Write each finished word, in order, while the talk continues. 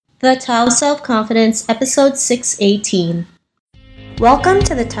The Tao of Self-Confidence, Episode 618. Welcome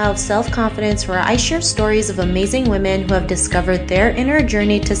to the Tao of Self-Confidence, where I share stories of amazing women who have discovered their inner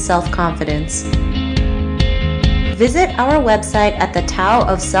journey to self-confidence. Visit our website at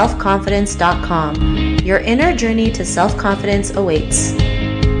thetaoofselfconfidence.com. Your inner journey to self-confidence awaits.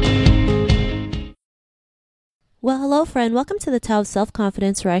 Well, hello, friend. Welcome to the Tao of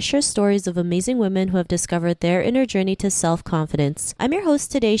Self-Confidence, where I share stories of amazing women who have discovered their inner journey to self-confidence. I'm your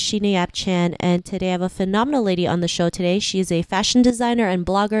host today, Sheena Yap Chan, and today I have a phenomenal lady on the show today. She is a fashion designer and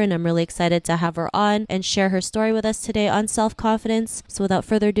blogger, and I'm really excited to have her on and share her story with us today on self-confidence. So without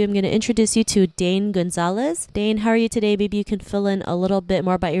further ado, I'm going to introduce you to Dane Gonzalez. Dane, how are you today? Maybe you can fill in a little bit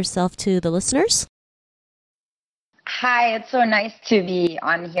more about yourself to the listeners. Hi, it's so nice to be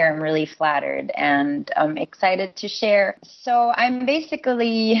on here. I'm really flattered and I'm excited to share. So I'm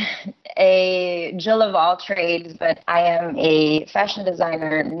basically a Jill of all trades, but I am a fashion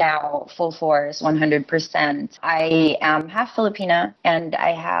designer now, full force, 100%. I am half Filipina and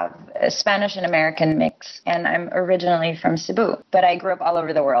I have a Spanish and American mix, and I'm originally from Cebu, but I grew up all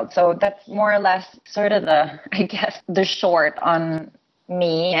over the world. So that's more or less sort of the short on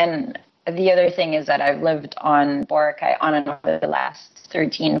me. And the other thing is that I've lived on Boracay on and off for the last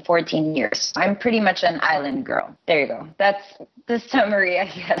 13, 14 years. I'm pretty much an island girl. There you go. That's the summary, I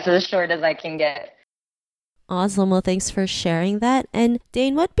guess, as short as I can get. Awesome. Well, thanks for sharing that. And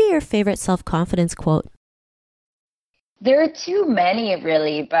Dane, what'd be your favorite self-confidence quote? There are too many,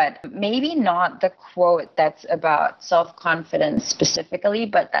 really, but maybe not the quote that's about self-confidence specifically,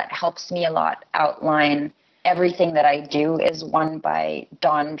 but that helps me a lot outline everything that I do, is one by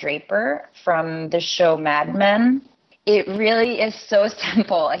Don Draper from the show Mad Men. It really is so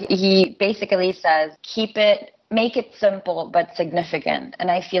simple. He basically says, make it simple but significant. And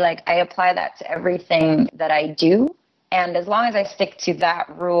I feel like I apply that to everything that I do. And as long as I stick to that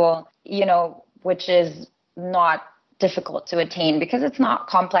rule, which is not difficult to attain because it's not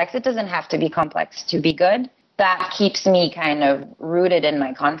complex. It doesn't have to be complex to be good. That keeps me kind of rooted in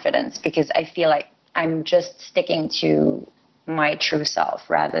my confidence because I feel like I'm just sticking to my true self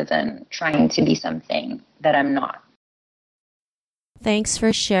rather than trying to be something that I'm not. Thanks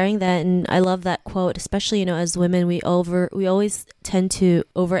for sharing that, and I love that quote, especially, as women, we always tend to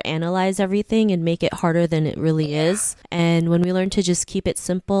overanalyze everything and make it harder than it really is. And when we learn to just keep it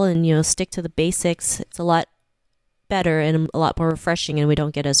simple and, stick to the basics, it's a lot better and a lot more refreshing, and we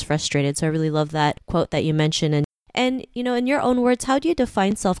don't get as frustrated. So I really love that quote that you mentioned. And in your own words, how do you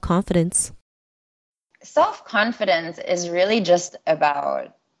define self-confidence? Self-confidence is really just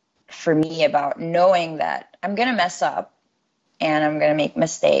about knowing that I'm going to mess up and I'm going to make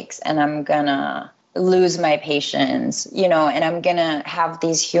mistakes and I'm going to lose my patience, and I'm going to have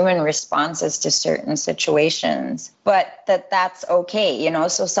these human responses to certain situations, but that's okay,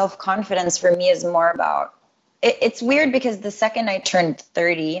 So self-confidence for me is more about, it's weird because the second I turned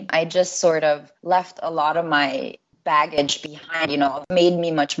 30, I just sort of left a lot of my baggage behind, made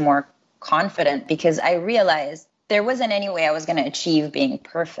me much more confident because I realized there wasn't any way I was going to achieve being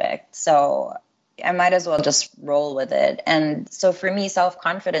perfect. So I might as well just roll with it. And so for me,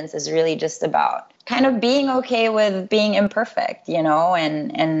 self-confidence is really just about kind of being okay with being imperfect,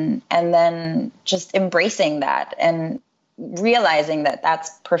 and then just embracing that and realizing that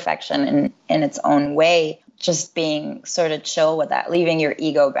that's perfection in its own way, just being sort of chill with that, leaving your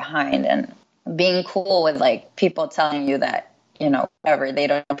ego behind and being cool with like people telling you that, whatever, they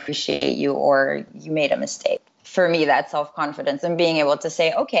don't appreciate you or you made a mistake. For me, that's self-confidence and being able to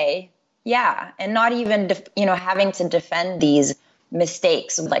say, okay, yeah, and not even, having to defend these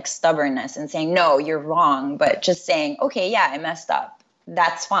mistakes with like stubbornness and saying, no, you're wrong, but just saying, okay, yeah, I messed up.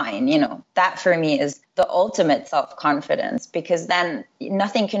 That's fine. That for me is the ultimate self-confidence because then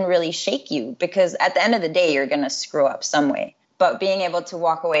nothing can really shake you because at the end of the day, you're going to screw up some way. But being able to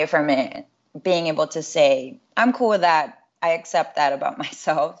walk away from it, being able to say, I'm cool with that. I accept that about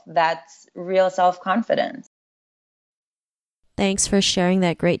myself. That's real self-confidence. Thanks for sharing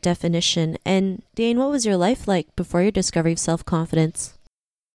that great definition. And Dane, what was your life like before your discovery of self-confidence?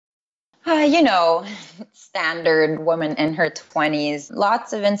 Standard woman in her 20s,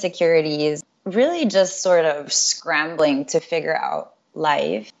 lots of insecurities, really just sort of scrambling to figure out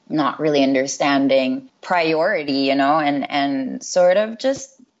life, not really understanding priority, and sort of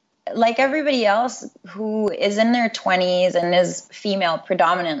just like everybody else who is in their 20s and is female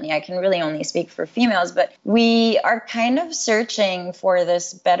predominantly. I can really only speak for females, but we are kind of searching for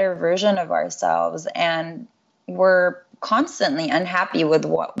this better version of ourselves, and we're constantly unhappy with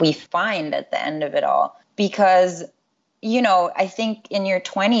what we find at the end of it all because, I think in your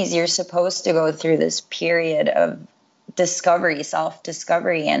 20s, you're supposed to go through this period of discovery,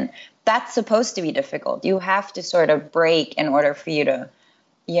 self-discovery. And that's supposed to be difficult. You have to sort of break in order for you to,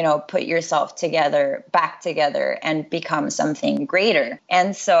 put yourself back together and become something greater.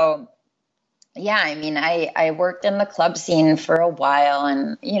 And so, yeah, I mean, I worked in the club scene for a while,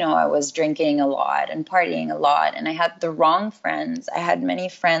 and, I was drinking a lot and partying a lot, and I had the wrong friends. I had many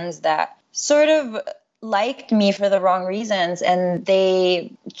friends that sort of liked me for the wrong reasons, and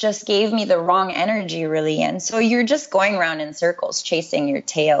they just gave me the wrong energy, really. And so you're just going around in circles chasing your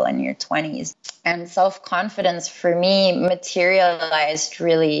tail in your 20s. And self-confidence for me materialized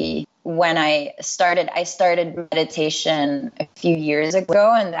really when I started meditation a few years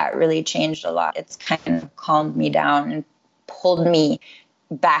ago, and that really changed a lot. It's kind of calmed me down and pulled me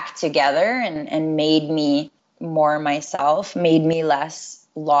back together and made me more myself, made me less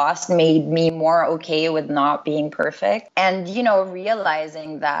lost, made me more okay with not being perfect. And,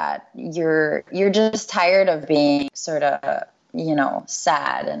 realizing that you're just tired of being sort of,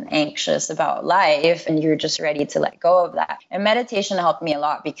 sad and anxious about life, and you're just ready to let go of that. And meditation helped me a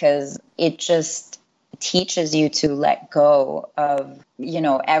lot because it just teaches you to let go of,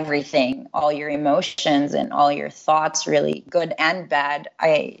 everything, all your emotions and all your thoughts, really good and bad.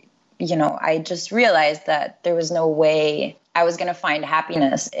 I just realized that there was no way I was going to find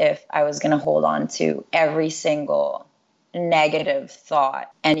happiness if I was going to hold on to every single negative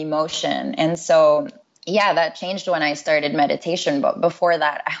thought and emotion. And so, yeah, that changed when I started meditation. But before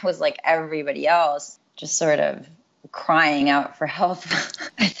that, I was like everybody else, just sort of crying out for help.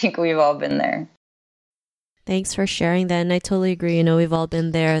 I think we've all been there. Thanks for sharing that. And I totally agree. We've all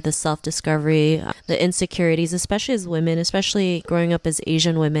been there, the self-discovery, the insecurities, especially as women, especially growing up as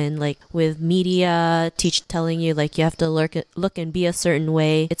Asian women, like with media telling you like you have to look and be a certain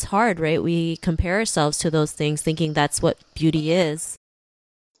way. It's hard, right? We compare ourselves to those things thinking that's what beauty is.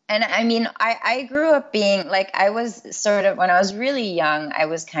 And I mean, I grew up being like, I was sort of, when I was really young, I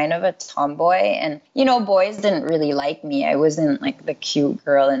was kind of a tomboy, and, boys didn't really like me. I wasn't like the cute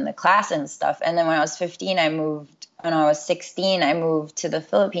girl in the class and stuff. And then when I was 15, when I was 16, I moved to the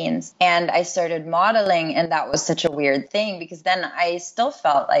Philippines and I started modeling. And that was such a weird thing because then I still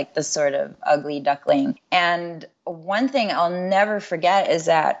felt like the sort of ugly duckling. And one thing I'll never forget is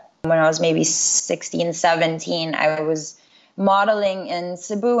that when I was maybe 16, 17, I was modeling in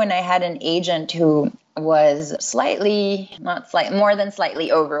Cebu, and I had an agent who was more than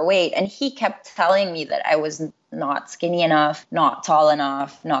slightly overweight. And he kept telling me that I was not skinny enough, not tall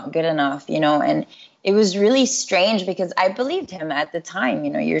enough, not good enough, and it was really strange because I believed him at the time.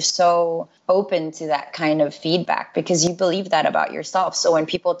 You're so open to that kind of feedback because you believe that about yourself. So when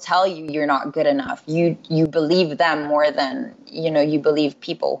people tell you you're not good enough, you believe them more than, you believe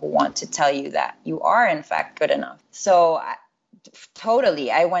people who want to tell you that you are in fact good enough. So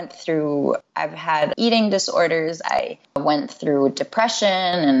totally. I've had eating disorders. I went through depression,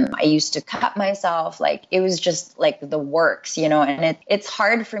 and I used to cut myself. Like, it was just like the works, and it's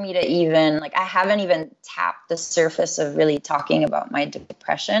hard for me to even, I haven't even tapped the surface of really talking about my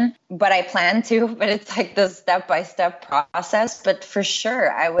depression, but I plan to, but it's like the step-by-step process. But for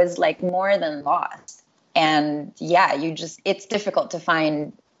sure, I was like more than lost. And yeah, it's difficult to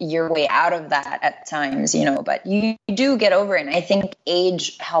find your way out of that at times, but you do get over it. And I think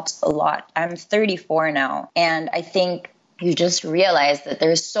age helps a lot. I'm 34 now, and I think you just realize that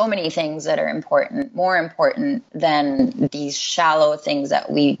there's so many things that are important, more important than these shallow things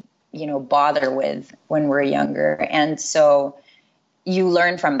that we, bother with when we're younger. And so you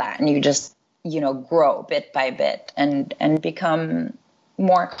learn from that, and you just, grow bit by bit and become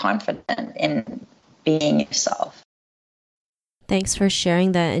more confident in being yourself. Thanks for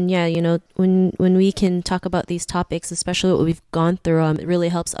sharing that. And yeah, when we can talk about these topics, especially what we've gone through, it really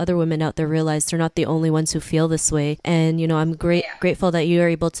helps other women out there realize they're not the only ones who feel this way. And, I'm grateful that you are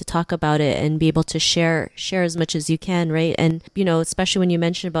able to talk about it and be able to share as much as you can, right? And, especially when you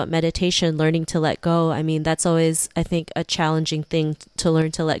mentioned about meditation, learning to let go. I mean, that's always, I think, a challenging thing to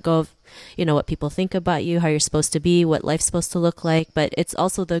learn to let go of. What people think about you, how you're supposed to be, what life's supposed to look like. But it's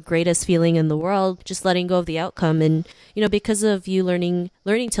also the greatest feeling in the world, just letting go of the outcome. And, because of you learning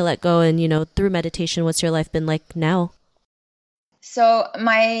to let go and, through meditation, what's your life been like now? So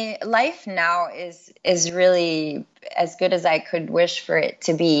my life now is really as good as I could wish for it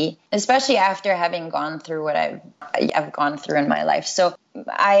to be, especially after having gone through what I've gone through in my life. So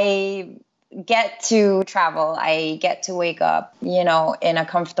I get to travel. I get to wake up, in a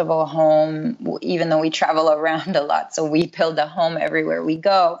comfortable home, even though we travel around a lot. So we build a home everywhere we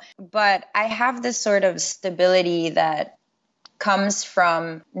go. But I have this sort of stability that comes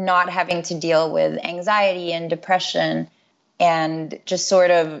from not having to deal with anxiety and depression, and just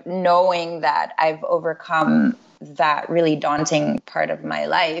sort of knowing that I've overcome that really daunting part of my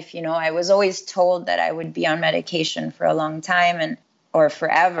life. You know, I was always told that I would be on medication for a long time or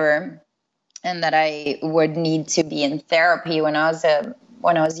forever, and that I would need to be in therapy. When I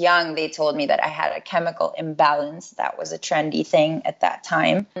was young, they told me that I had a chemical imbalance. That was a trendy thing at that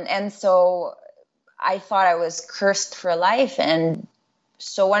time. And so I thought I was cursed for life. And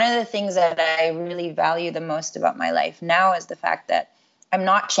so one of the things that I really value the most about my life now is the fact that I'm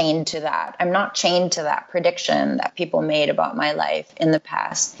not chained to that. I'm not chained to that prediction that people made about my life in the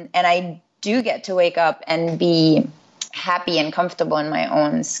past. And I do get to wake up and be happy and comfortable in my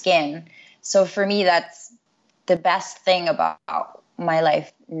own skin. So for me, that's the best thing about my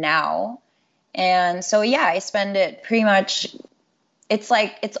life now. And so, yeah, I spend it pretty much,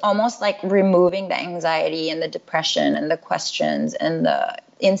 it's almost like removing the anxiety and the depression and the questions and the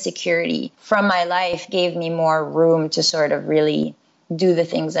insecurity from my life gave me more room to sort of really do the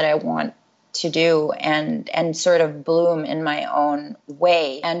things that I want to do and sort of bloom in my own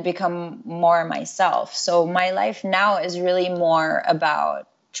way and become more myself. So my life now is really more about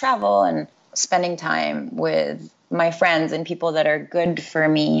travel and spending time with my friends and people that are good for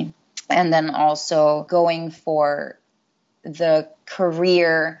me. And then also going for the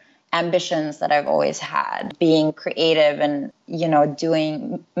career ambitions that I've always had, being creative and, you know,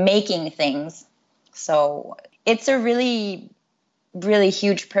 making things. So it's a really, really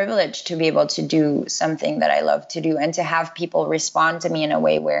huge privilege to be able to do something that I love to do and to have people respond to me in a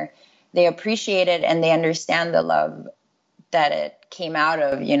way where they appreciate it and they understand the love that it came out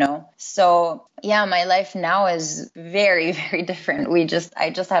of, you know. So yeah, my life now is very, very different. I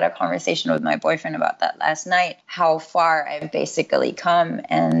just had a conversation with my boyfriend about that last night, how far I've basically come.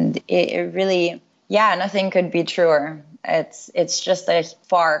 And it really, yeah, nothing could be truer. It's just a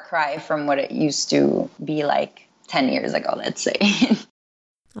far cry from what it used to be like 10 years ago, let's say.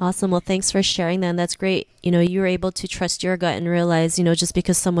 Awesome. Well, thanks for sharing that. And that's great. You know, you were able to trust your gut and realize, you know, just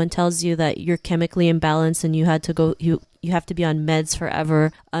because someone tells you that you're chemically imbalanced and you had to go, you have to be on meds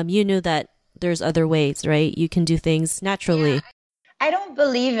forever. You knew that there's other ways, right? You can do things naturally. Yeah, I don't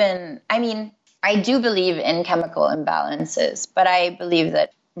believe I do believe in chemical imbalances, but I believe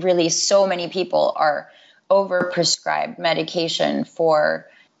that really so many people are overprescribed medication for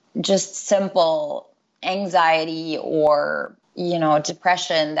just simple anxiety or, you know,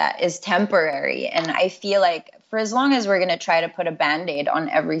 depression that is temporary. And I feel like for as long as we're going to try to put a Band-Aid on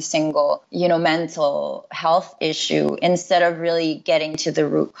every single, you know, mental health issue, instead of really getting to the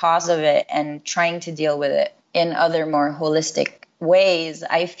root cause of it and trying to deal with it in other more holistic ways,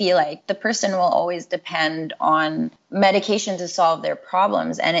 I feel like the person will always depend on medication to solve their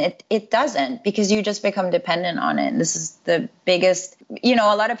problems. And it doesn't, because you just become dependent on it. And this is the biggest, you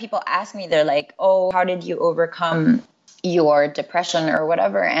know, a lot of people ask me, they're like, oh, how did you overcome your depression or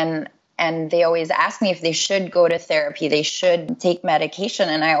whatever? And they always ask me if they should go to therapy, they should take medication.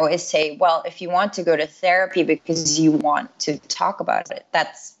 And I always say, well, if you want to go to therapy because you want to talk about it,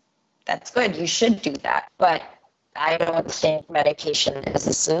 that's good. You should do that. But I don't think medication is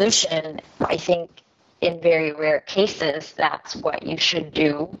a solution. I think in very rare cases, that's what you should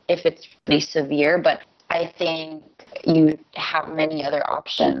do if it's really severe. But I think you have many other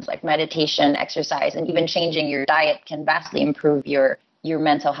options like meditation, exercise, and even changing your diet can vastly improve your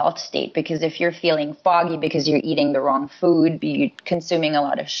mental health state. Because if you're feeling foggy because you're eating the wrong food, you're consuming a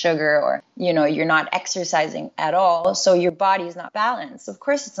lot of sugar, or, you know, you're not exercising at all, so your body's not balanced. Of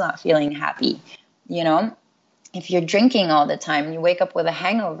course, it's not feeling happy, you know. If you're drinking all the time and you wake up with a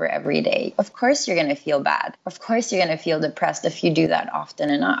hangover every day, of course you're going to feel bad. Of course you're going to feel depressed if you do that often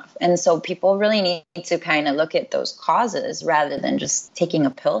enough. And so people really need to kind of look at those causes rather than just taking a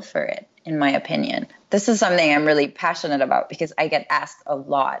pill for it, in my opinion. This is something I'm really passionate about because I get asked a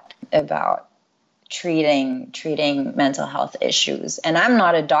lot about treating mental health issues. And I'm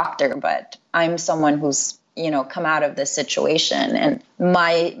not a doctor, but I'm someone who's, you know, come out of this situation, and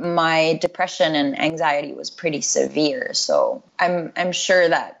my depression and anxiety was pretty severe. So I'm sure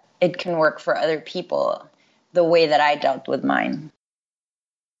that it can work for other people the way that I dealt with mine.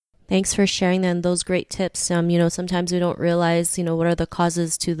 Thanks for sharing then those great tips. You know, sometimes we don't realize, you know, what are the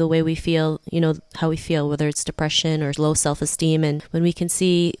causes to the way we feel, you know, how we feel, whether it's depression or low self-esteem. And when we can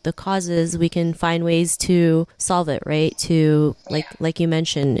see the causes, we can find ways to solve it, right? To, like you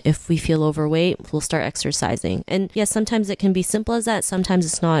mentioned, if we feel overweight, we'll start exercising. And yes, sometimes it can be simple as that. Sometimes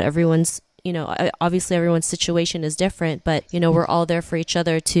it's not. Everyone's, you know, obviously everyone's situation is different, but, you know, we're all there for each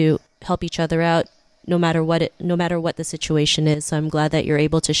other to help each other out, no matter what the situation is. So I'm glad that you're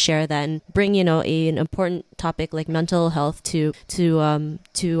able to share that and bring, an important topic like mental health to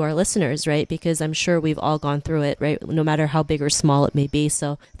our listeners, right? Because I'm sure we've all gone through it, right? No matter how big or small it may be.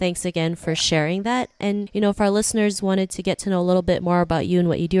 So thanks again for sharing that. And, if our listeners wanted to get to know a little bit more about you and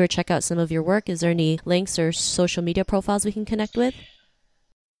what you do, or check out some of your work, is there any links or social media profiles we can connect with?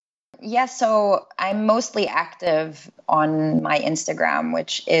 Yeah, so I'm mostly active on my Instagram,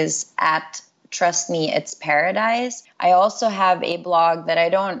 which is at Trust Me, It's Paradise. I also have a blog that I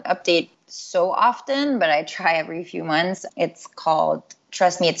don't update so often, but I try every few months. It's called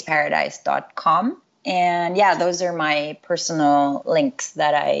trustmeitsparadise.com. And yeah, those are my personal links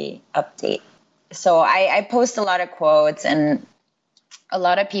that I update. So I post a lot of quotes, and a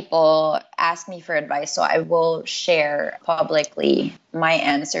lot of people ask me for advice, so I will share publicly my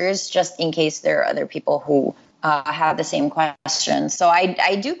answers just in case there are other people who have the same question. So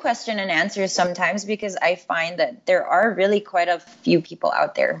I do question and answer sometimes, because I find that there are really quite a few people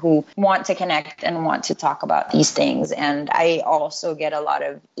out there who want to connect and want to talk about these things. And I also get a lot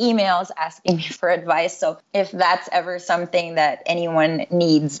of emails asking me for advice. So if that's ever something that anyone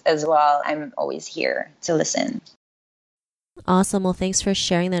needs as well, I'm always here to listen. Awesome. Well, thanks for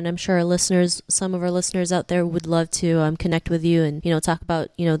sharing that. And I'm sure some of our listeners out there would love to connect with you and, talk about,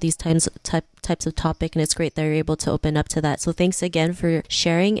 these types of topic. And it's great that you're able to open up to that. So thanks again for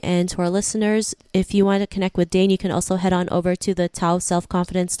sharing. And to our listeners, if you want to connect with Dane, you can also head on over to the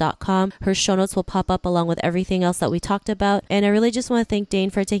taoofselfconfidence.com. Her show notes will pop up along with everything else that we talked about. And I really just want to thank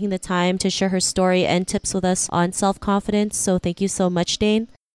Dane for taking the time to share her story and tips with us on self-confidence. So thank you so much, Dane.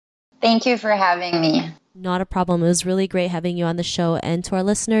 Thank you for having me. Not a problem. It was really great having you on the show. And to our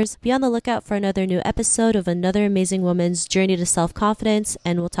listeners, be on the lookout for another new episode of another amazing woman's journey to self-confidence,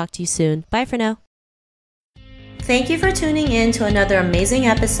 and we'll talk to you soon. Bye for now. Thank you for tuning in to another amazing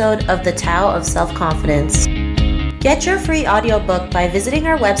episode of The Tao of Self-Confidence. Get your free audiobook by visiting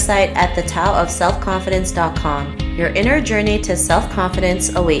our website at thetaoofselfconfidence.com. Your inner journey to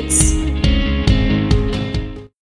self-confidence awaits.